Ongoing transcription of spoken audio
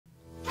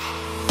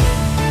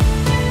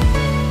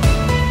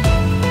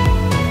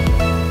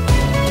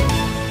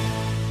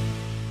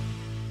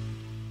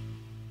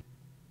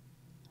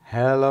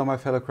Hello my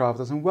fellow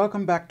crafters and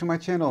welcome back to my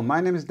channel. My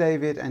name is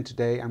David and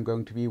today I'm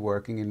going to be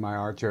working in my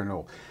art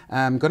journal.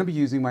 I'm going to be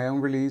using my own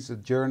release, a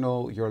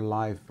journal, your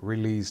life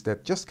release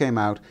that just came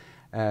out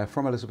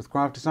from Elizabeth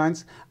Craft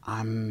Designs.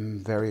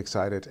 I'm very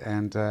excited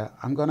and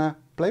I'm going to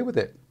play with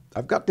it.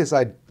 I've got this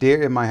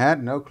idea in my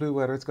head, no clue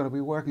whether it's going to be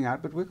working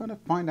out, but we're going to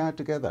find out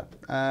together.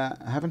 I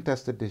haven't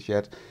tested this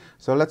yet,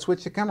 so let's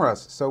switch the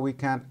cameras so we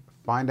can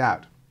find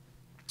out.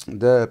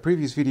 The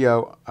previous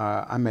video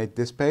I made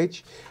this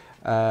page.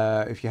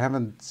 If you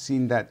haven't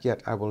seen that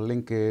yet, I will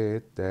link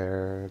it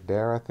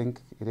there I think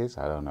it is,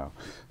 I don't know,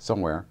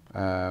 somewhere.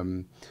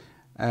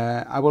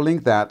 I will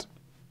link that,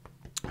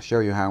 show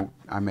you how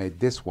I made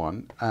this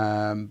one,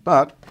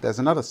 but there's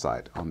another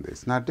side on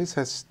this. Now this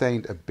has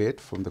stained a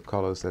bit from the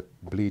colors that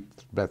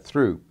bled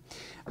through,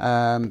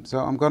 so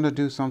I'm going to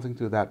do something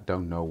to that,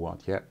 don't know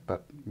what yet,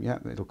 but yeah,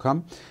 it'll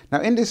come.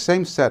 Now in this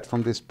same set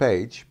from this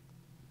page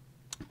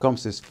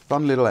comes this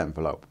fun little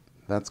envelope.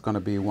 That's going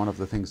to be one of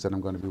the things that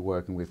I'm going to be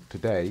working with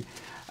today.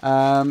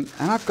 And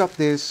I've got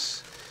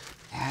this,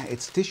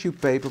 it's tissue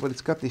paper, but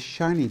it's got this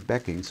shiny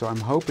backing, so I'm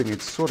hoping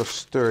it's sort of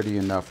sturdy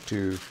enough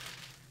to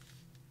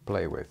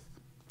play with.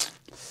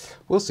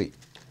 We'll see.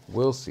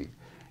 We'll see.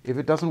 If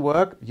it doesn't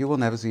work, you will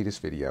never see this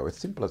video. It's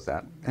simple as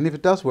that. And if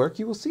it does work,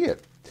 you will see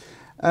it.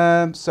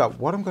 So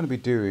what I'm going to be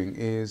doing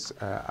is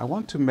I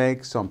want to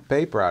make some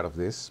paper out of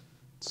this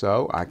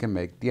so I can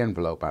make the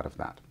envelope out of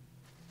that.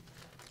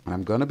 And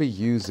I'm going to be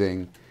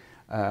using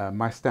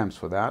my stamps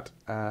for that.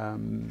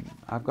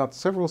 I've got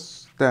several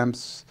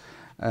stamps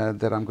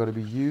that I'm going to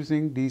be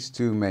using, these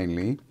two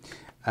mainly.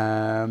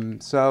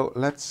 So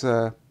let's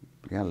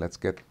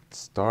get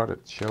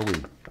started, shall we?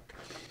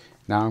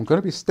 Now I'm going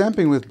to be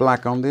stamping with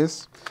black on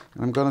this,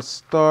 and I'm going to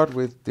start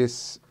with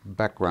this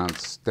background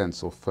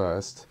stencil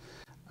first.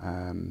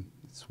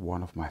 It's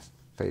one of my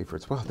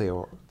favorites. Well,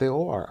 they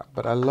all are,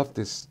 but I love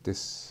this.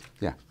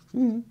 Yeah.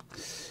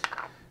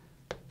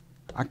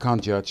 I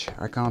can't judge.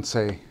 I can't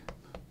say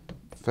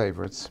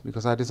favorites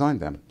because I designed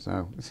them,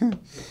 so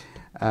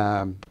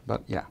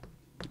but yeah,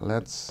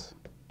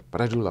 but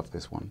I do love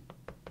this one,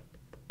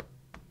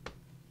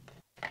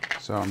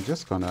 so I'm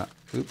just gonna,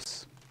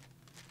 oops,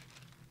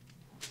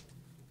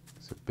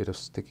 there's a bit of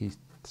sticky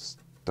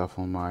stuff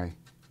on my,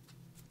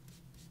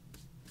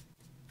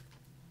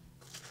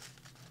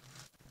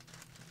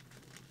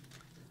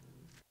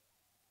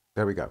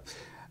 there we go.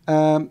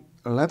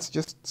 Let's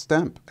just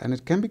stamp, and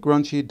it can be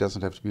grungy, it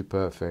doesn't have to be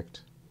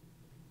perfect.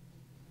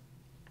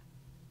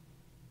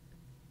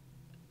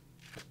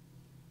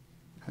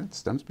 It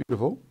stamps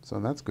beautiful, so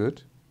that's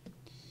good.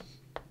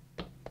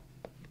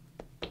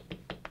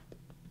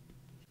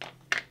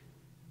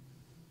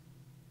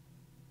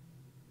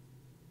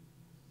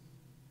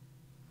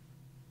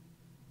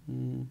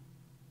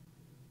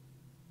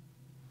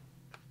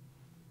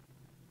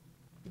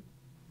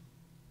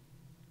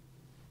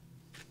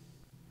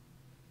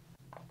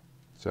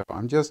 So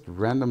I'm just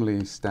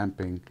randomly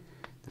stamping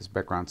this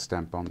background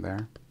stamp on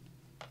there.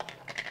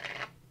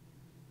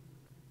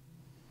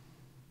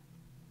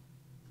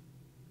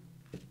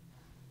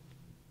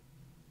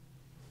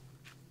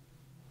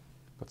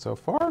 But so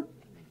far,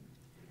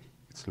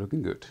 it's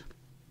looking good.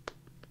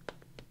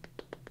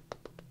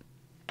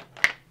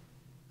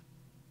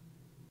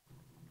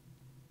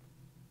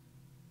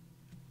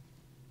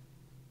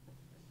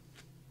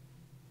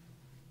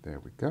 There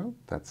we go.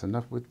 That's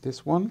enough with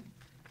this one.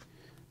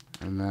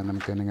 And then I'm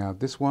getting out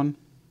this one.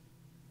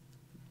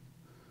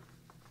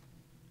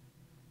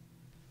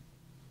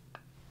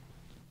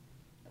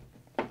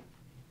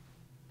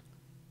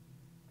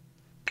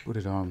 Put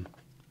it on.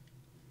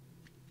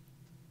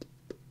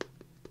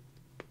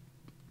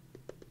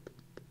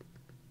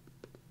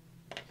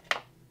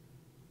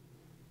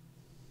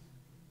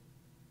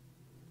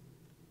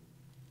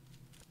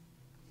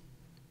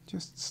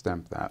 Just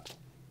stamp that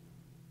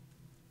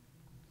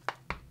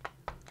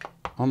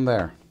on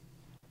there.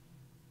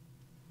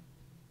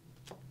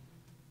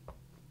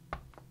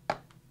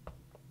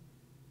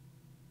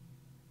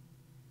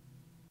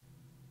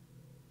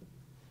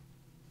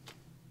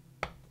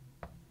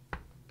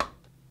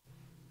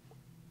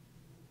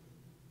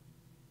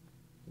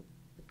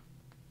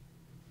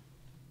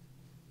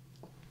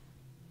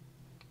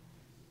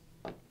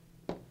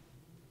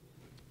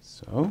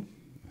 So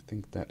I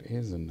think that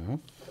is enough.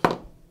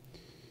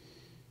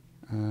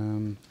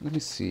 Let me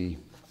see,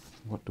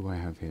 what do I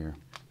have here?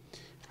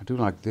 I do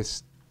like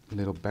this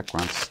little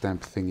background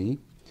stamp thingy.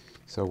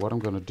 So what I'm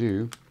going to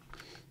do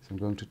is I'm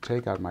going to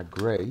take out my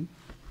gray.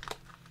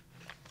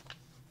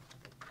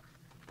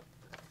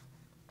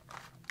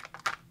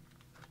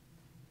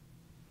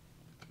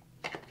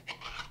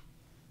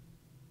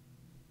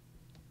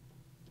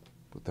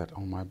 Put that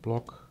on my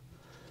block.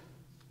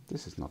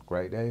 This is not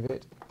gray,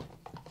 David.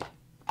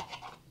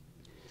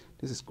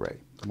 This is gray,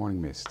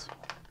 Morning Mist.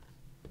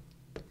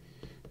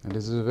 And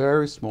this is a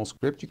very small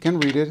script. You can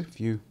read it if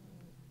you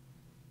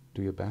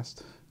do your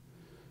best.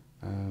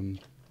 I'm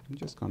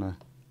just gonna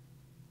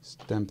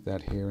stamp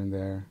that here and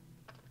there.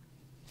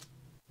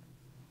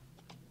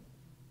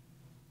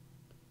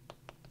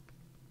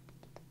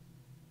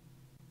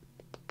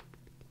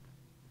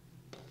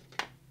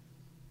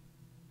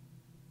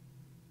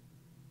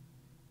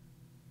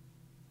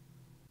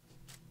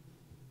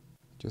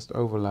 just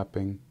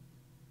overlapping.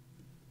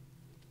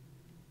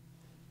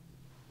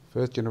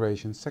 First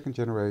generation, second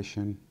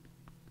generation.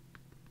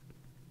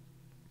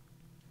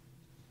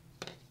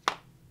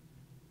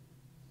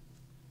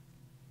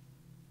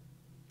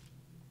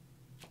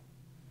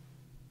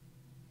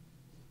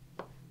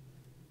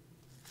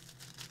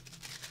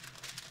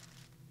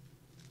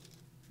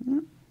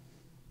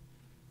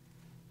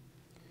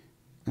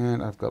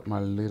 And I've got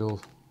my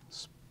little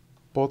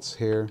spots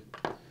here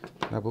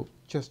that I will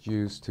just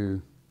use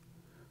to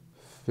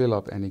fill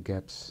up any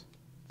gaps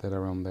that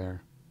are on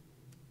there.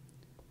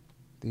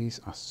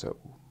 These are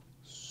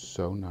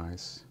so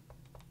nice.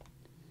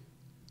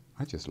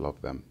 I just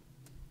love them.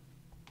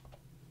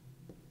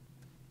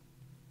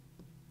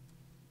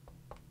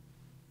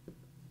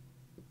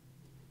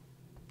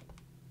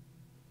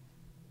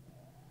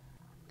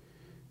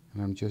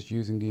 And I'm just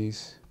using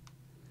these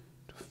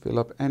to fill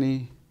up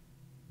any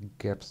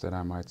gaps that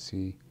I might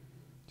see,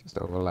 just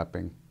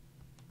overlapping.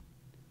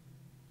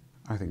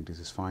 I think this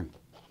is fine.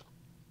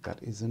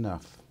 That is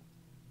enough.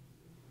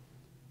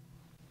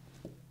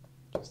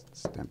 Just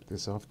stamp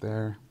this off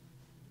there.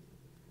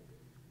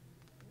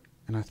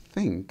 And I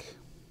think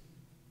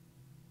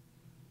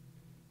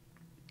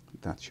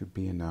that should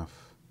be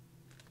enough.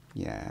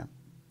 Yeah.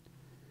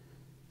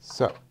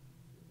 So,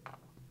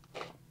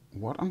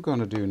 what I'm going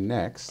to do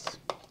next,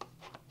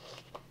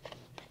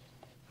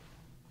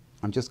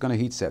 I'm just going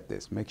to heat set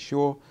this. Make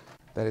sure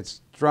that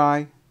it's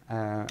dry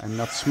and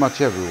not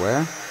smudge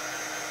everywhere.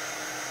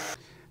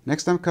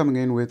 Next I'm coming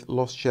in with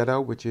Lost Shadow,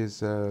 which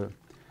is the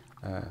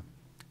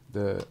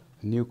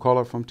new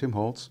color from Tim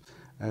Holtz.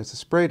 It's a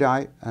spray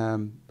dye,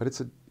 but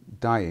it's a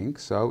dye ink,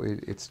 so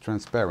it's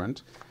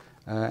transparent.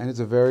 And it's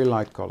a very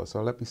light color,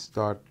 so let me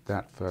start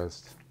that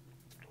first.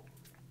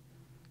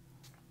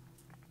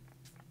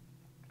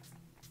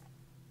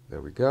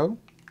 There we go.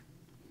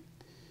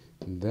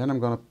 And then I'm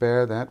going to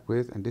pair that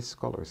with, and this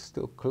color is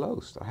still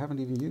closed. I haven't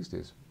even used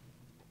this.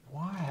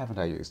 Why haven't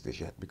I used this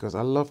yet? Because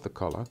I love the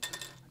color.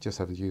 I just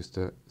haven't used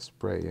the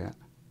spray yet.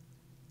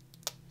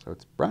 So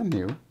it's brand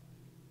new.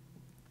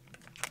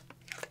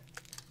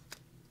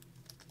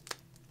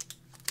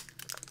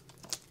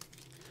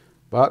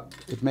 But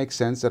it makes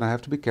sense that I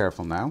have to be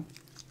careful now.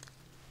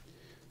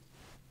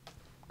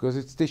 Because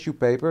it's tissue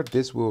paper,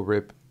 this will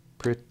rip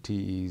pretty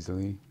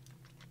easily.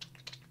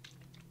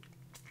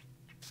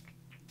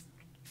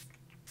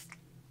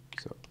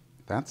 So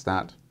that's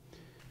that.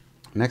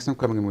 Next I'm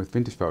coming in with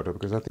Vintage Photo,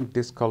 because I think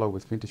this color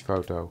with Vintage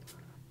Photo,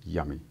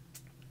 yummy.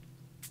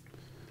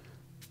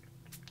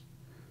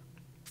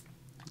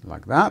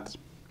 Like that.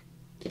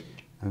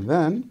 And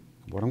then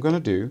what I'm going to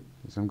do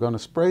is I'm going to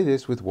spray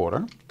this with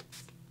water.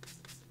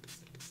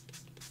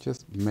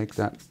 Just make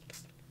that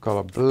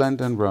color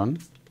blend and run.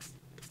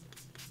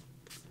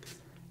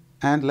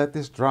 And let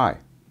this dry.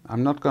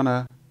 I'm not going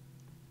to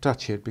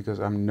touch it because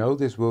I know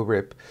this will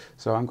rip.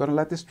 So I'm going to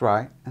let this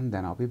dry and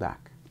then I'll be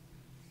back.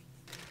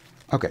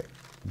 Okay,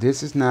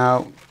 this is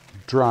now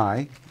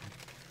dry,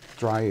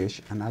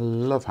 dryish, and I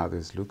love how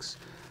this looks.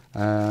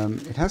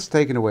 It has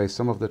taken away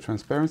some of the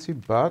transparency,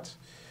 but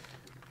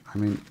I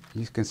mean,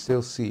 you can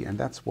still see, and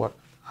that's what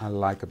I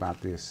like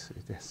about this.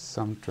 It has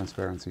some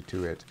transparency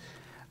to it.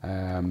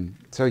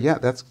 So yeah,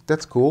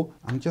 that's cool.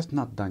 I'm just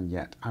not done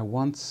yet. I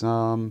want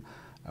some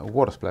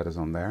water splatters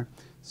on there.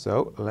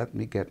 So let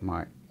me get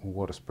my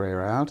water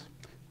sprayer out.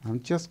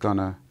 I'm just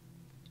gonna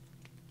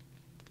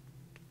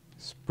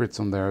spritz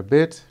on there a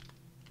bit.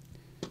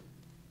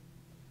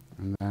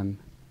 And then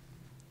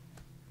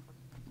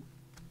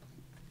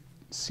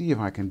see if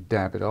I can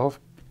dab it off.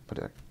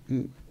 But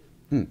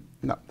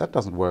no, that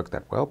doesn't work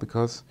that well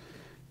because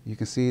you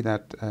can see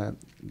that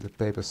the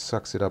paper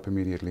sucks it up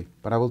immediately.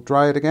 But I will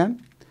dry it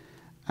again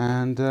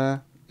and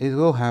it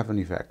will have an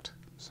effect.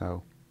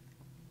 So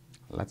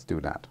let's do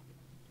that.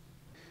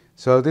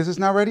 So this is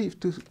now ready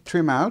to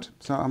trim out.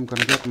 So I'm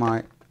going to get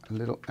my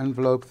little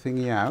envelope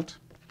thingy out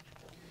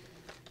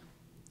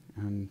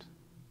and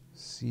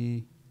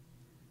see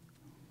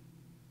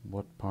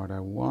what part I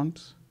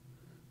want,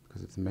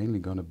 because it's mainly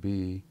going to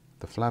be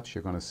the flaps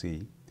you're going to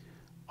see,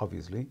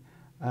 obviously.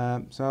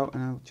 So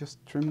I'll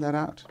just trim that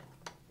out,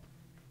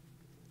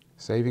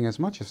 saving as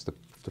much of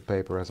the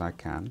paper as I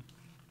can.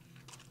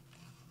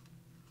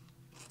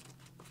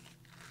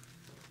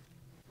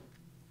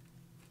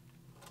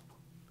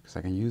 Because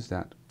I can use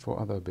that for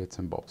other bits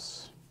and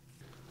bobs.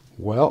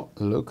 Well,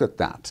 look at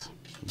that.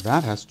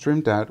 That has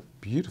trimmed out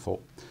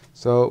beautiful.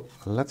 So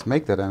let's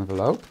make that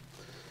envelope.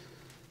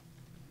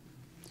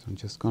 So I'm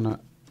just gonna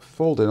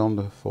fold it on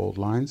the fold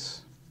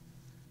lines.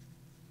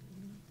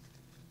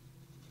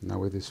 Now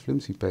with this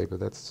flimsy paper,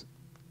 that's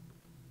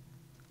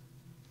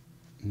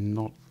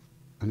not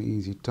an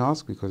easy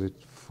task because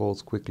it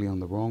folds quickly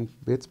on the wrong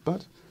bits,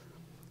 but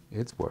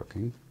it's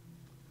working.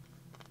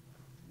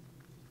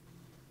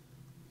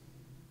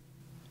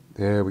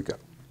 There we go.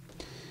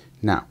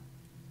 Now,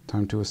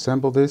 time to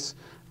assemble this.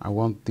 I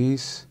want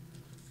these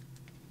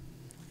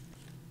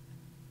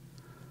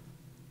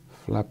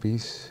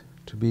flappies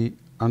to be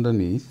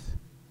underneath.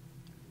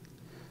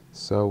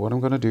 So what I'm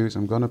going to do is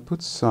I'm going to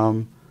put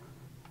some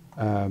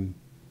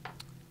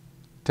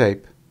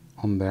tape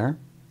on there.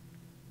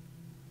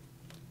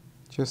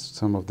 Just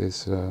some of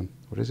this,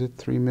 what is it,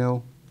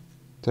 3mm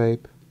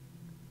tape.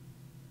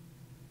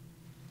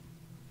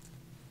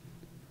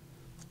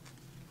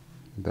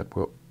 That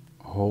will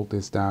hold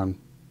this down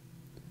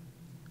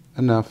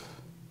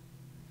enough.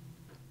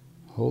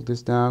 Hold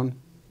this down.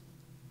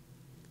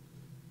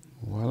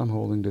 While I'm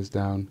holding this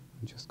down,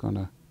 I'm just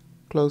gonna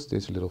close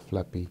this little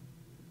flappy.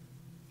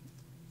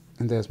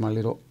 And there's my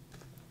little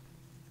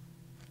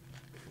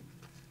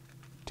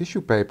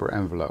tissue paper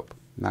envelope.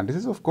 Now this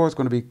is of course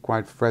going to be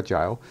quite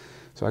fragile,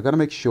 so I got to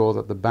make sure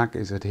that the back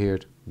is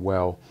adhered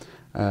well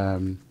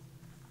to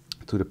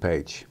the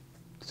page.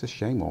 It's a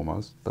shame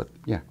almost, but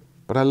yeah.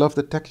 But I love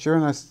the texture,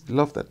 and I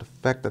love that the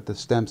fact that the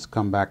stamps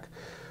come back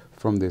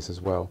from this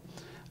as well.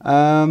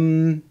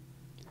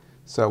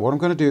 So what I'm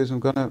going to do is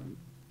I'm going to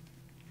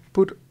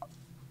put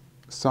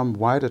some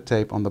wider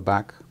tape on the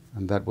back,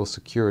 and that will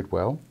secure it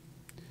well.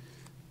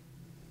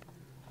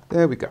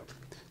 There we go.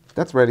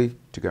 That's ready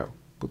to go.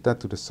 Put that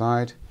to the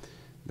side.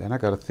 Then I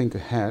got to think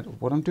ahead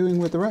of what I'm doing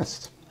with the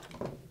rest.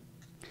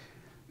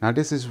 Now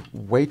this is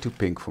way too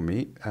pink for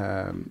me.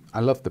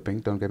 I love the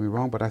pink, don't get me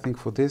wrong, but I think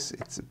for this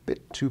it's a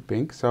bit too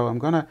pink. So I'm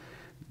gonna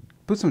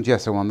put some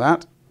gesso on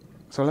that.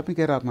 So let me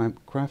get out my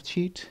craft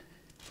sheet.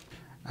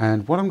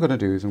 And what I'm gonna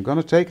do is I'm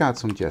gonna take out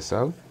some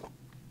gesso.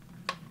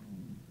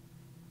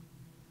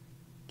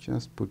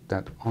 Just put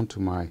that onto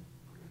my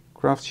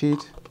craft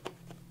sheet.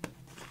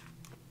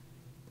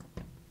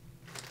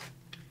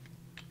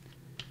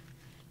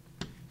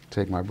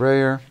 Take my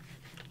brayer.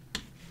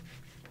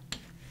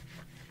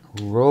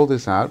 Roll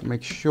this out,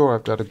 make sure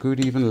I've got a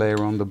good even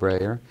layer on the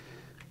brayer,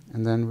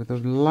 and then with a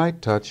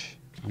light touch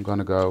I'm going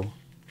to go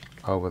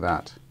over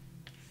that.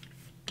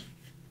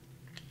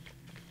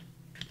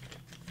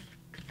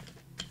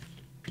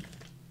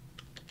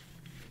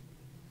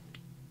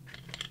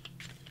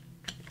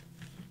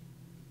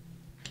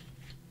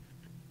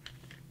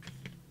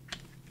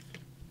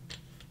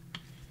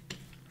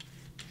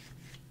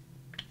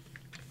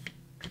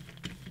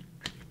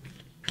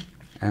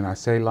 And I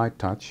say light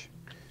touch,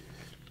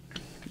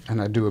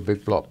 and I do a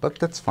big blob, but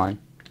that's fine.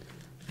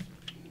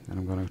 And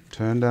I'm going to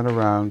turn that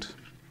around.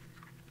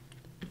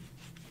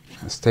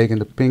 It's taken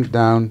the pink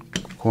down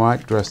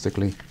quite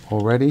drastically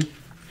already.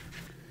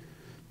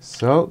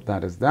 So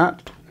that is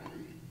that.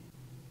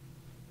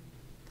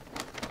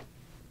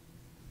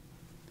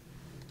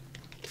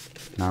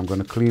 Now I'm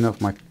going to clean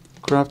off my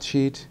craft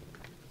sheet,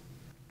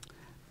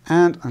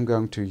 and I'm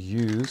going to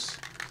use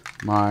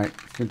my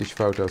Vintage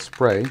Photo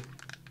spray.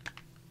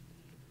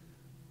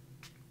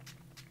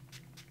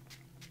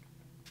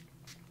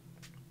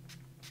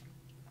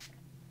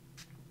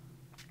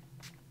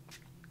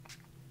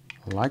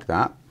 Like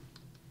that,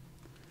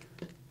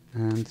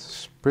 and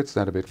spritz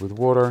that a bit with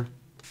water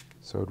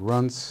so it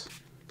runs.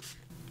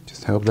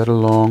 Just help that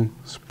along,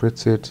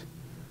 spritz it,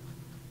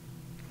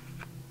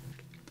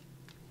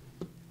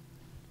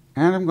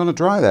 and I'm going to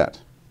dry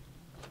that.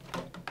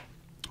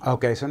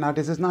 Okay, so now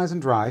this is nice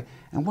and dry,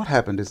 and what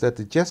happened is that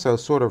the gesso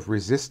sort of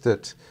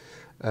resisted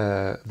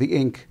the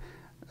ink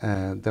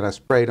that I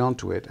sprayed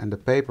onto it, and the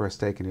paper has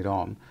taken it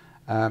on.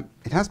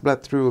 It has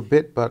bled through a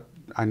bit, but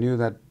I knew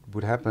that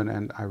would happen,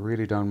 and I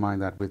really don't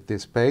mind that with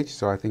this page,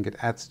 so I think it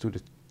adds to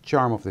the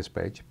charm of this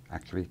page.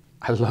 Actually,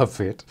 I love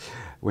it.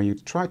 When you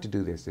try to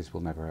do this, this will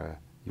never,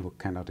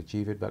 cannot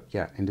achieve it, but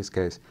yeah, in this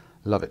case,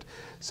 love it.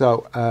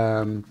 So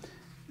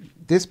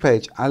this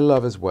page I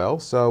love as well,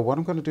 so what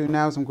I'm going to do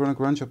now is I'm going to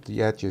grunge up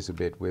the edges a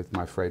bit with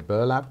my frayed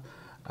burlap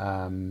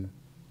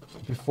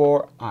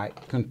before I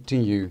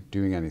continue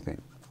doing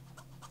anything,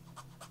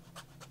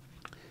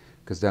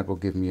 because that will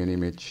give me an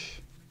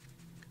image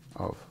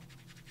of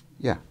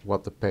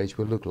what the page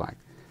will look like.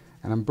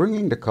 And I'm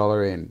bringing the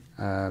color in,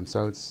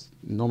 so it's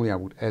normally I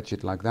would edge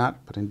it like that,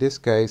 but in this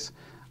case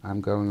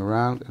I'm going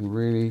around and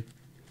really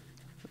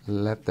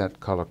let that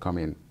color come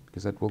in,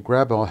 because that will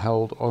grab or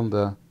hold on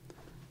the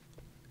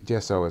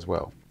gesso as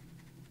well.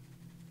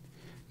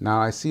 Now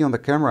I see on the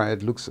camera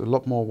it looks a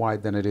lot more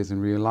white than it is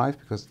in real life,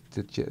 because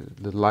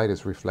the light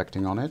is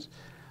reflecting on it,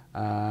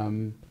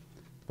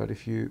 but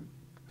if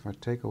I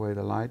take away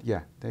the light,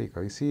 yeah, there you go.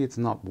 You see, it's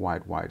not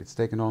white. It's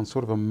taken on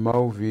sort of a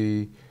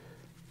mauvey,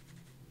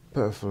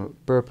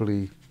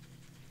 purpley,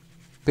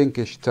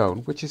 pinkish tone,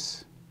 which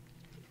is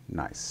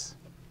nice.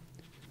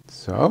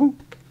 So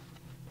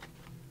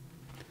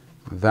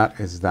that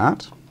is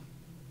that.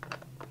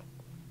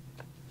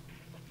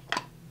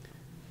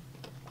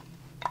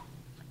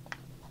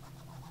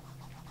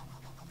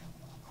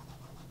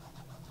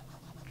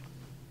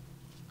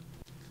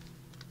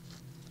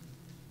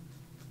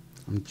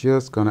 I'm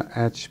just gonna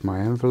etch my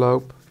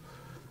envelope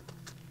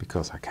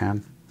because I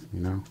can, you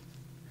know.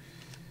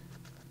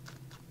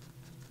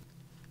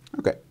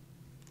 Okay,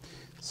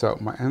 so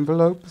my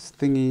envelope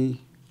thingy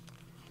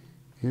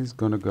is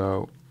gonna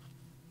go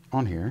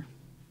on here.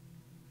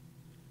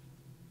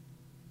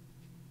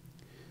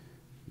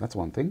 That's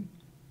one thing.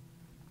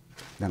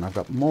 Then I've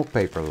got more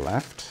paper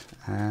left,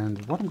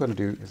 and what I'm going to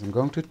do is I'm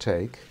going to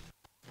take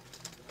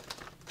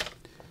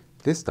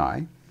this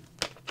die,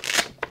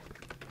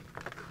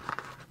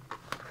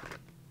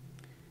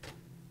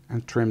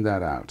 and trim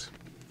that out.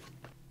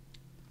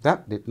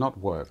 That did not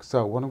work.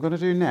 So what I'm going to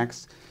do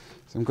next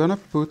is I'm going to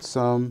put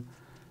some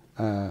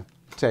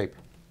tape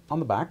on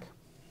the back.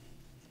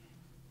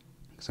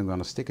 Because I'm going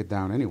to stick it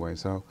down anyway,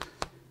 so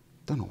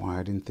don't know why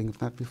I didn't think of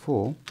that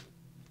before.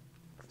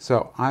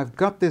 So I've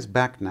got this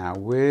back now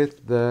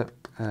with the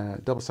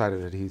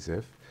double-sided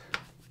adhesive.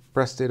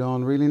 Pressed it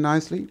on really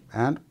nicely,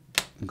 and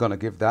I'm going to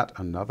give that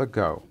another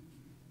go.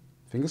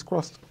 Fingers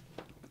crossed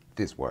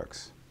this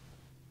works.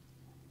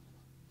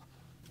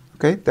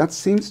 Okay, that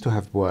seems to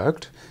have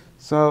worked.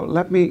 So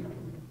let me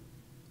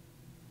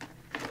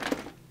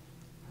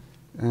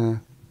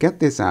get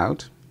this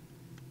out,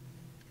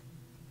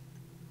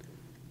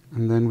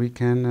 and then we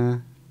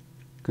can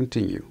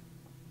continue.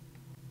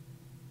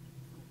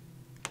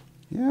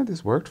 Yeah,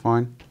 this worked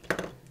fine.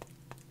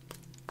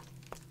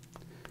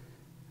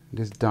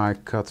 This die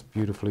cuts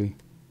beautifully.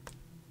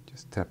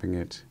 Just tapping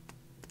it,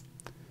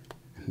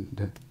 and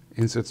the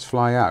inserts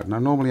fly out. Now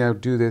normally I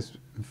would do this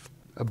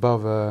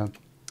above a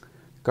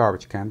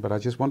garbage can, but I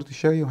just wanted to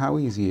show you how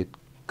easy it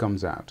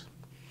comes out.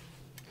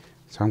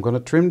 So I'm going to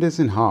trim this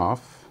in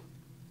half.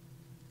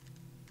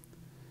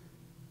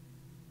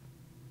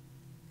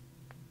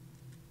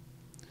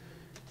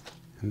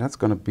 And that's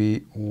going to be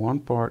one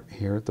part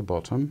here at the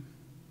bottom.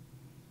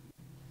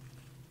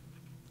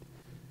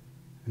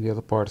 And the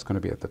other part is going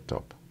to be at the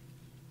top.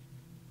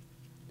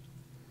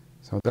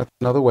 So that's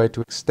another way to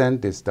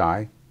extend this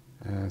die.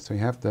 So you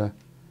have the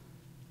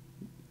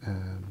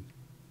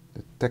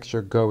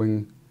texture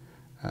going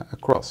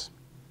across.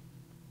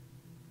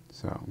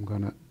 So I'm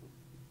going to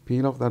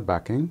peel off that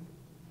backing.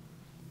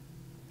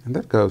 And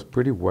that goes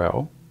pretty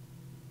well.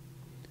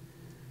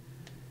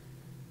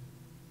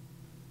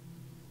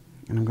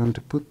 And I'm going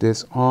to put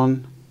this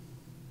on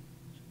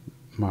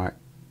my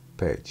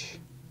page.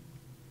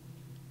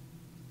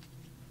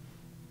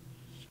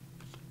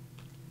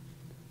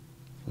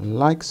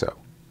 Like so.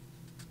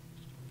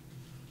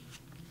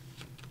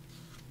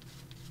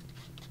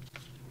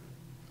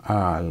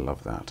 I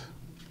love that.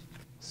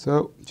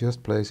 So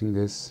just placing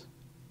this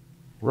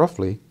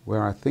roughly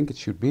where I think it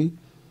should be,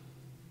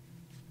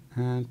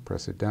 and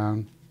press it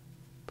down,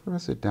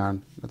 press it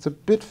down. That's a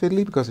bit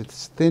fiddly because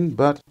it's thin,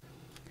 but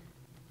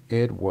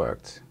it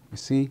worked. You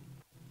see?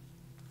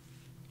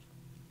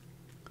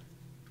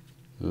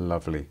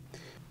 Lovely.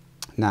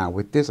 Now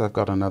with this I've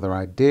got another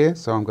idea,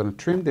 so I'm going to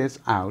trim this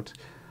out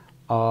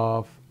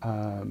of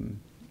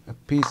a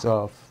piece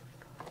of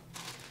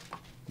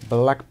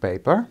black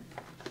paper.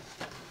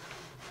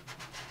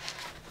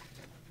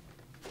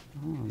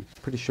 Oh, I'm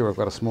pretty sure I've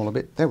got a smaller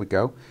bit. There we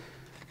go.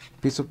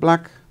 Piece of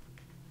black,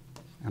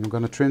 and I'm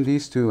going to trim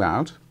these two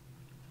out.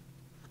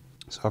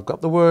 So I've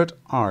got the word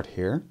art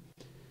here.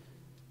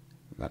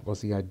 That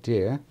was the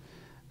idea.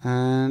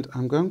 And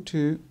I'm going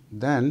to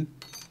then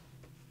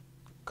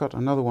cut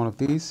another one of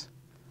these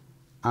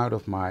out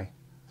of my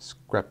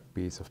scrap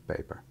piece of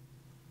paper.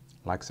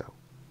 Like so.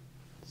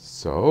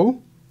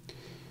 So,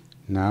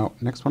 now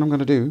next what I'm going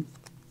to do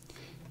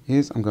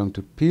is I'm going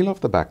to peel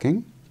off the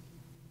backing.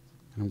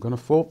 And I'm going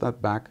to fold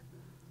that back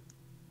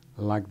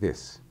like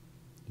this.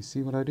 You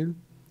see what I do?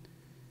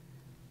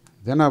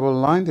 Then I will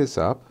line this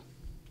up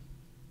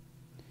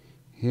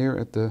here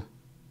at the...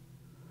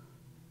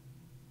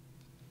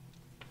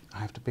 I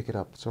have to pick it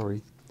up,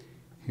 sorry.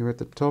 Here at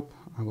the top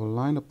I will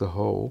line up the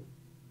hole.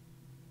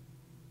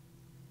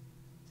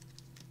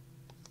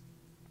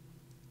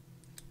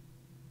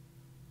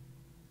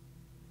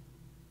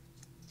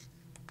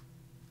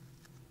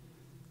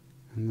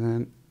 And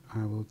then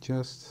I will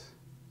just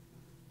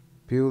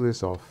peel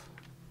this off.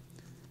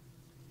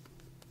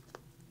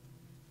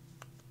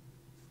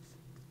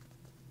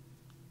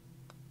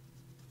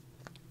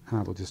 And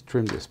I will just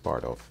trim this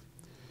part off.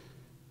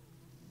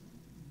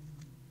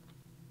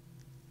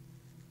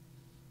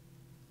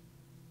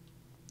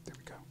 There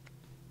we go.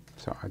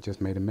 So I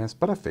just made a mess,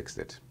 but I fixed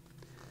it.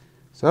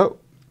 So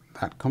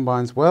that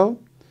combines well.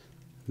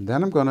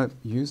 Then I'm going to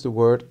use the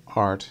word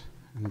art,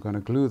 and I'm going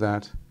to glue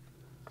that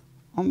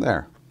on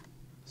there.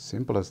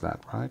 Simple as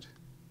that, right?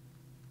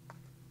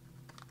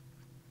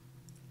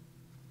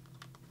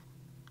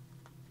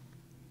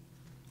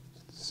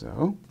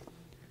 So,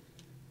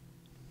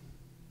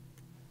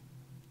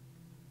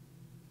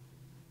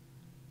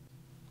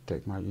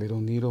 take my little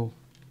needle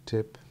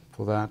tip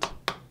for that.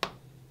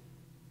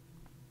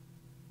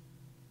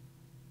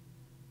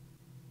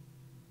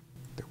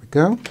 There we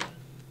go.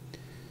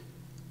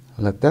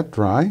 Let that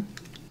dry.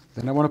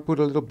 Then I want to put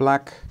a little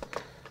black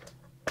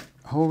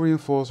hole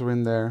reinforcer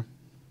in there.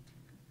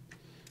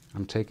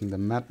 I'm taking the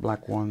matte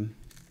black one.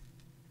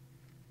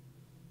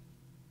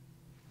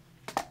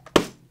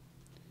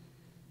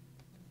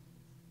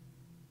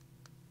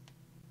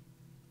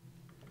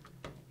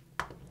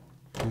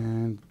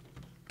 And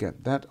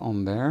get that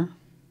on there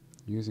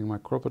using my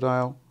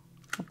crocodile.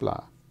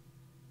 Hopla.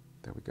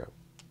 There we go.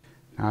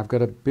 Now I've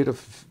got a bit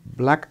of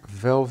black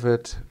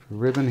velvet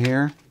ribbon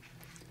here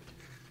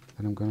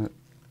that I'm going to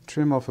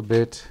trim off a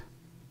bit.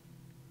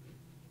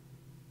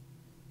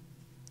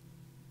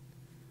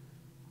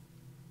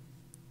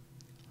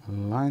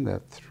 Line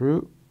that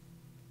through.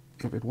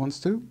 if it wants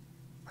to,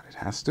 but it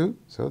has to.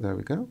 So there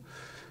we go,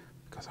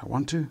 because I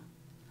want to.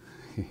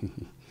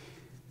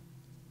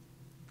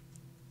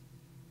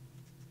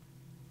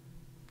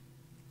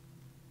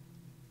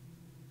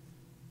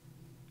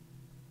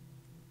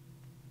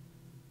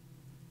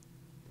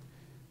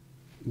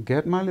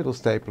 Get my little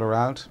stapler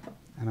out,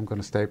 and I'm going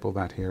to staple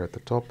that here at the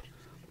top.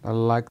 I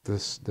like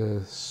this,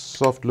 the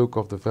soft look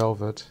of the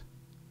velvet.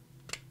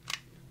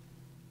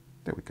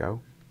 There we go.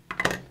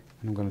 And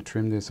I'm going to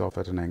trim this off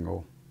at an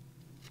angle.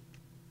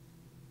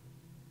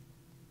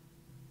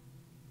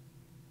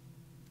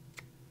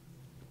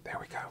 There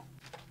we go.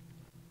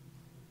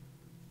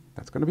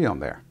 That's going to be on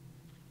there.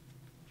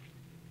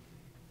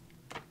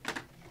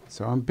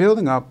 So I'm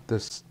building up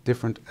this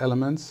different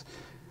elements.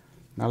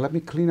 Now let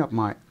me clean up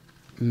my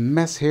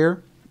mess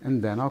here,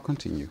 and then I'll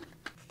continue.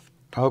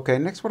 Okay,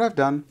 next what I've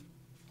done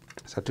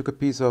is I took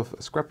a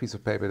scrap piece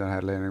of paper that I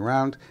had laying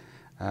around,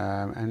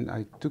 and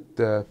I took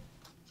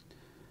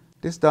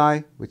this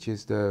die, which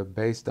is the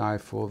base die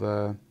for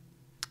the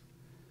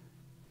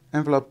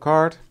envelope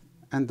card,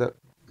 and the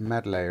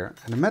matte layer.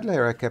 And the matte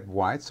layer I kept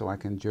white so I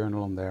can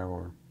journal on there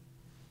or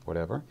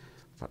whatever.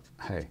 But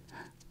hey,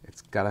 it's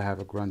gotta have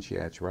a grungy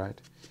edge,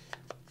 right?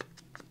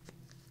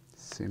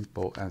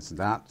 Simple as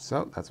that.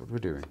 So that's what we're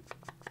doing.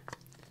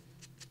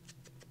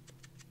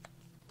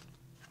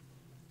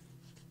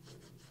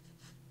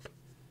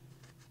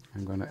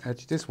 I'm going to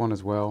edge this one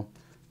as well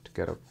to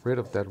get rid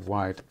of that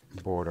white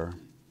border.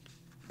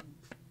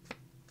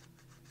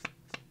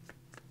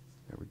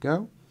 There we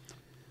go.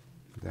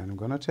 Then I'm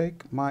going to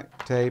take my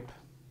tape.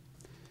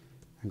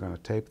 I'm going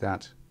to tape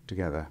that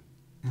together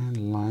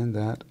and line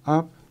that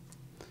up.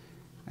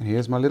 And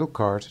here's my little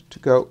card to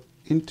go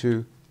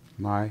into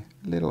my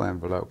little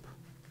envelope.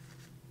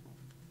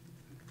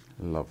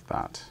 Love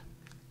that.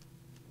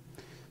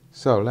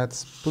 So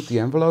let's put the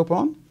envelope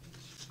on.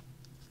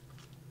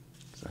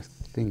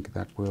 I think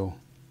that will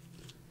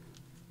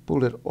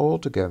pull it all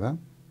together.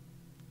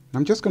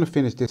 I'm just going to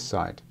finish this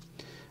side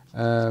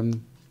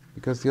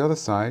because the other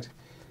side,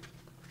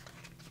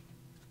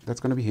 that's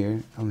going to be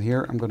here, and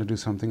here I'm going to do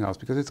something else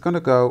because it's going to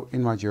go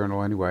in my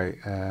journal anyway,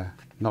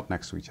 not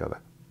next to each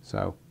other.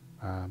 So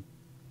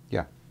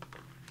yeah,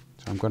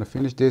 so I'm going to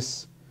finish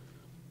this.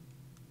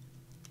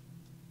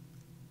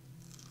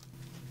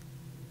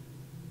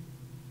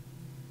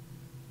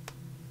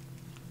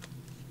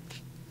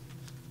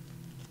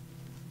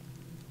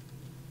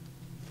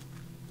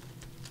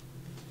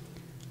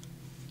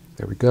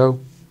 There we go.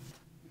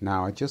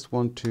 Now I just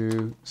want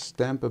to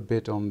stamp a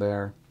bit on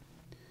there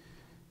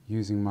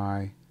using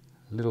my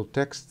little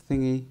text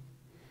thingy.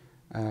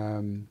 But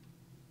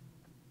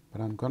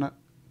I'm gonna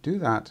do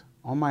that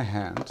on my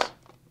hand.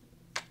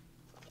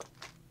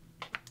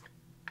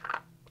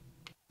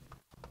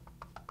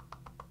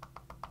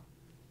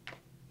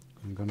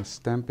 I'm gonna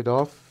stamp it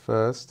off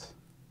first.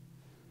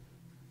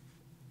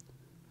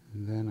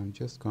 And then I'm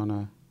just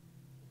gonna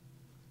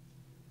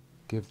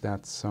give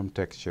that some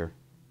texture.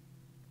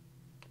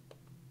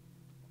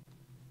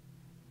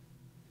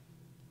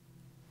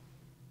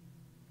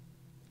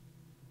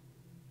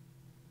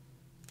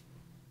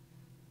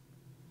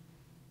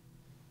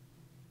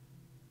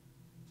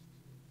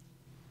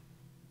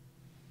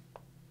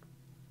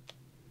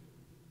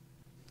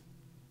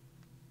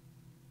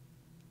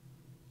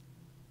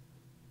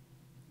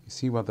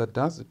 See what that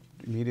does? It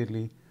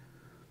immediately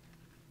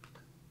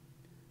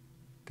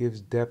gives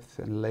depth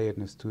and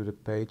layeredness to the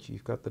page.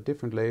 You've got the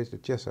different layers, the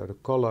gesso, the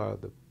color,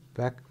 the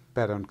back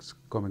patterns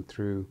coming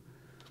through.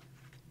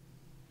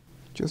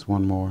 Just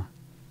one more.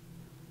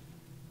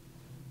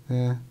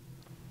 There.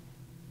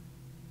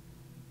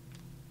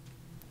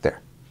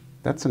 There.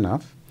 That's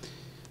enough.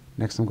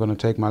 Next I'm going to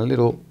take my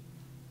little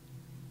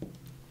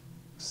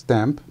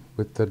stamp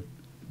with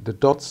the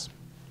dots.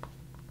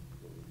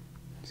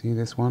 See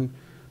this one?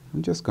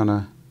 I'm just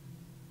gonna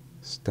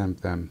stamp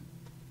them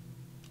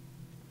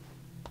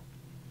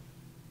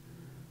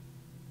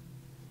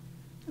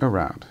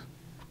around.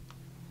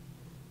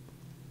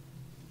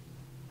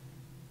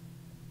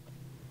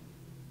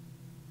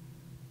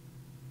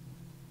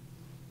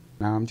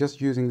 Now I'm just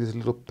using this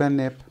little pen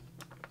nib .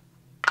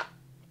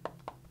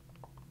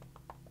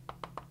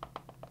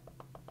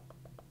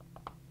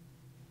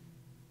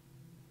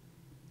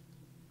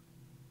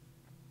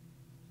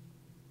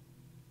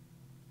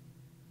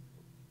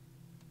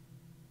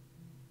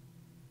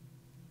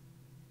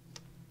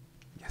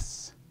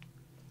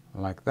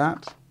 Like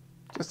that,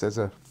 just as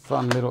a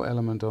fun little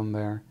element on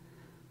there.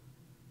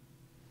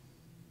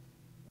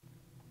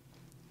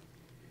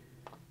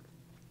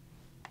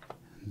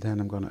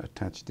 Then I'm going to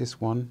attach this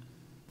one.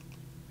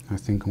 I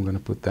think I'm going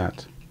to put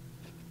that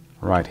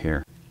right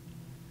here.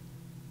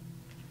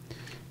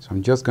 So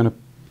I'm just going to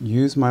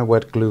use my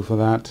wet glue for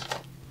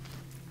that.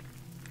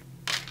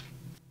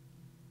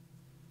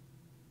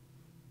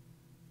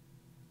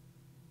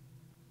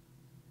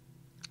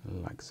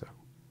 Like so.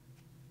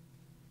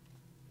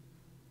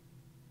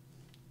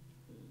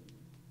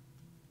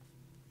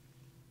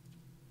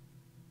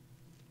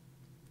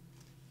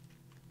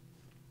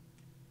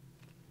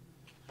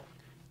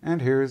 And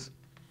here's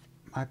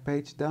my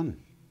page done.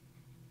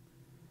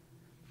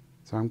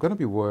 So I'm going to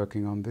be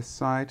working on this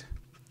side.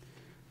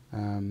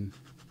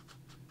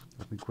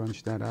 Let me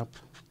crunch that up.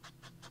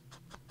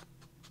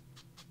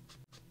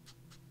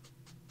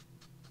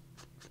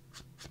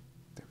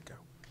 There we go.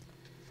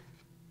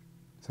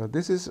 So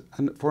this is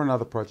for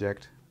another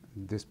project.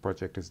 This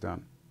project is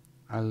done.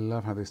 I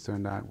love how this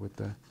turned out with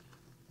the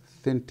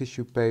thin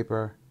tissue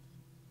paper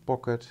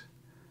pocket,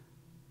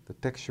 the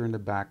texture in the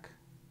back.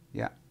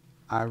 Yeah,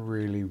 I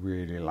really,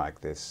 really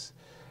like this.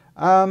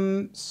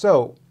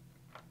 So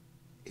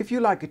if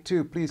you like it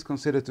too, please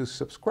consider to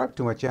subscribe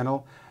to my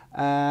channel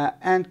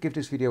and give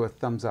this video a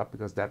thumbs up,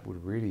 because that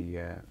would really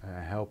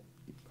help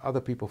other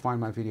people find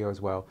my video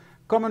as well.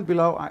 Comment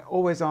below, I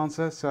always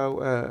answer, so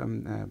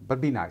but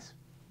be nice.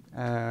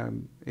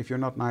 If you're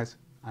not nice,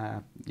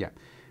 yeah,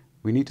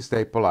 we need to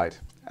stay polite.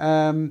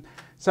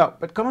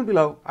 But comment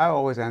below, I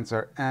always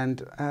answer.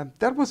 And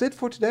that was it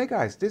for today,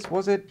 guys. This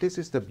was it. This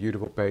is the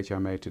beautiful page I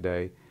made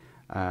today.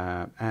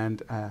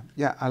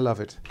 Yeah, I love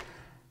it.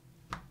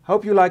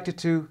 Hope you liked it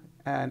too,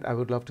 and I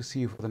would love to see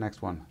you for the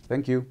next one.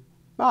 Thank you.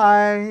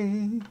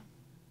 Bye.